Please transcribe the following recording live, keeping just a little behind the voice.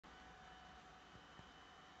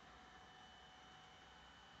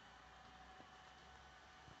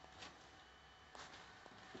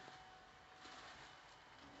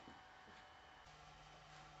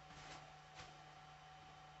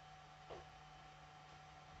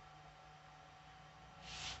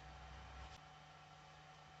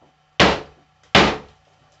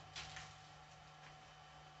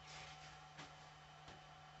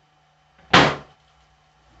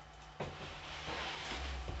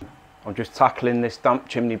I'm just tackling this damp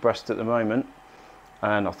chimney breast at the moment,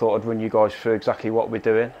 and I thought I'd run you guys through exactly what we're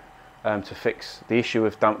doing to fix the issue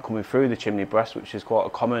of damp coming through the chimney breast, which is quite a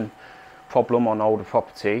common problem on older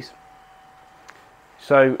properties.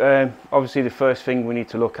 So obviously the first thing we need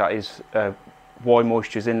to look at is why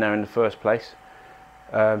moisture's in there in the first place.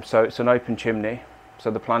 So it's an open chimney, so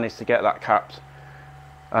the plan is to get that capped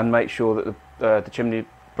and make sure that the chimney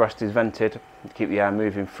breast is vented to keep the air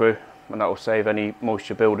moving through, and that will save any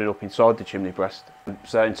moisture building up inside the chimney breast.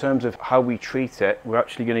 So in terms of how we treat it, we're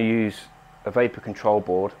actually going to use a vapor control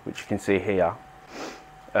board, which you can see here.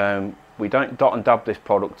 We don't dot and dab this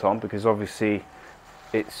product on because obviously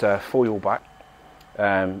it's foil back.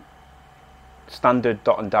 Standard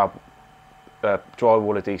dot and dab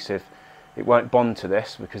drywall adhesive, it won't bond to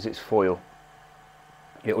this because it's foil.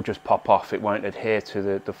 It'll just pop off, it won't adhere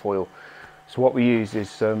to the foil. So what we use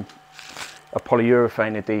is a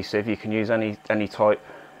polyurethane adhesive. You can use any type.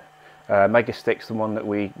 Mega Stick's the one that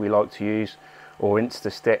we like to use, or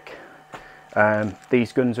Insta Stick.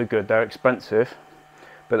 These guns are good, they're expensive,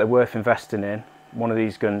 but they're worth investing in. One of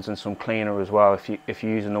these guns and some cleaner as well, if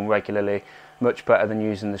you're using them regularly, much better than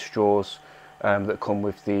using the straws that come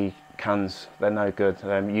with the cans. They're no good.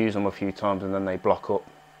 Use them a few times and then they block up.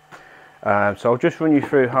 So I'll just run you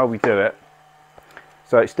through how we do it.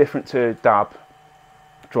 So it's different to dab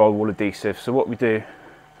drywall adhesive. So what we do,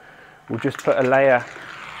 we'll just put a layer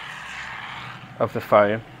of the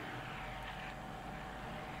foam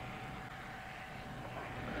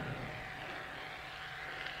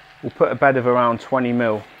we'll put a bed of around 20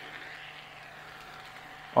 mil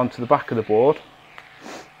onto the back of the board,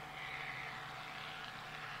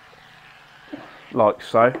 like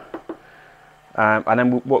so. And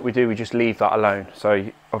then what we do, we just leave that alone. So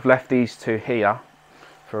I've left these two here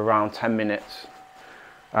for around 10 minutes.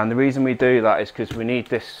 And the reason we do that is because we need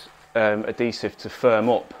this adhesive to firm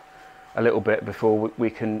up a little bit before we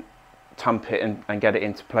can tamp it and get it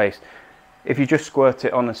into place. If you just squirt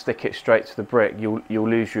it on and stick it straight to the brick, you'll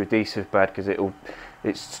lose your adhesive bed because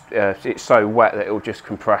it's so wet that it'll just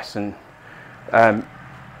compress, and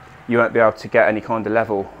you won't be able to get any kind of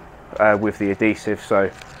level with the adhesive. So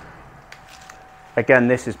again,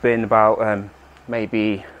 this has been about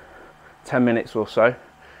maybe 10 minutes or so,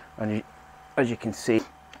 and as you can see,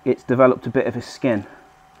 it's developed a bit of a skin.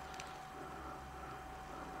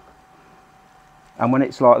 And when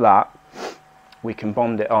it's like that, we can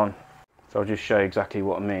bond it on. So I'll just show you exactly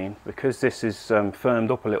what I mean. Because this is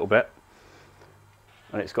firmed up a little bit,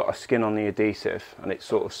 and it's got a skin on the adhesive, and it's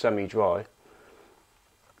sort of semi-dry,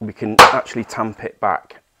 we can actually tamp it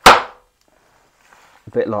back, a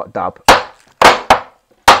bit like dab.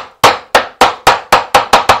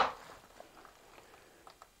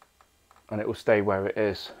 And it will stay where it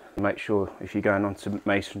is. Make sure if you're going onto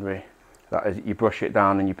masonry that you brush it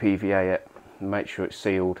down and you PVA it, and make sure it's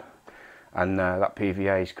sealed, and that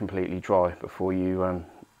PVA is completely dry before you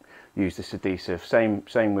use this adhesive. Same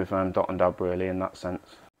with dot and dab really in that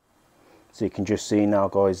sense. So you can just see now,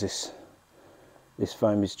 guys, this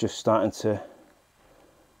foam is just starting to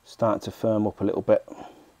firm up a little bit.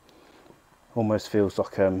 Almost feels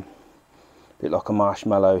like a bit like a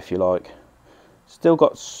marshmallow, if you like. It's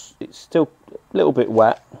still a little bit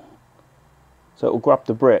wet, so it will grab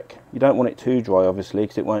the brick. You don't want it too dry, obviously,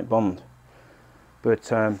 because it won't bond.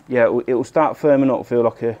 But yeah, it will start firming up, feel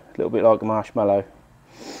like a little bit like a marshmallow.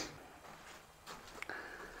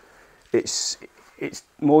 It's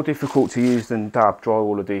more difficult to use than dab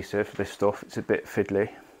drywall adhesive, this stuff. It's a bit fiddly.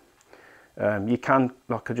 You can,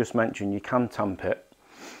 like I just mentioned, you can tamp it,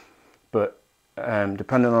 but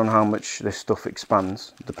depending on how much this stuff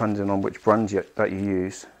expands, depending on which brand that you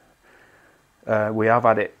use, we have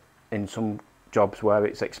had it in some jobs where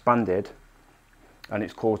it's expanded and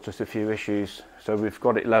it's caused us a few issues. So we've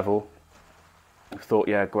got it level, we've thought,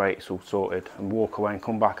 yeah, great, it's all sorted, and walk away and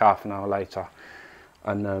come back half an hour later,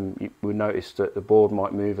 and we noticed that the board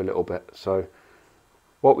might move a little bit. So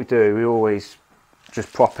what we do, we always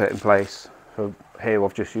just prop it in place. So here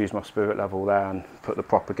I've just used my spirit level there and put the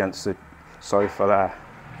prop against the sofa there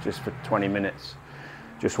just for 20 minutes,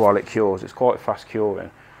 just while it cures. It's quite fast curing,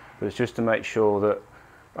 but it's just to make sure that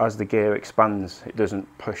as the gear expands, it doesn't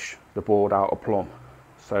push the board out of plumb.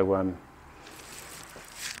 So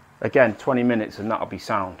again, 20 minutes and that'll be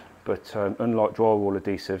sound. But unlike drywall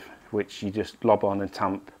adhesive, which you just lob on and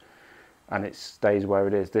tamp and it stays where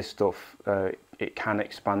it is, this stuff, it can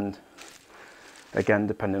expand, again,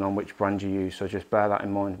 depending on which brand you use. So just bear that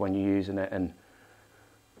in mind when you're using it, and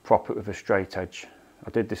prop it with a straight edge.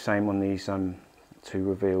 I did the same on these two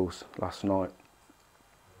reveals last night,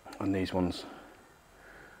 and these ones,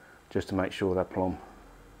 just to make sure they're plumb.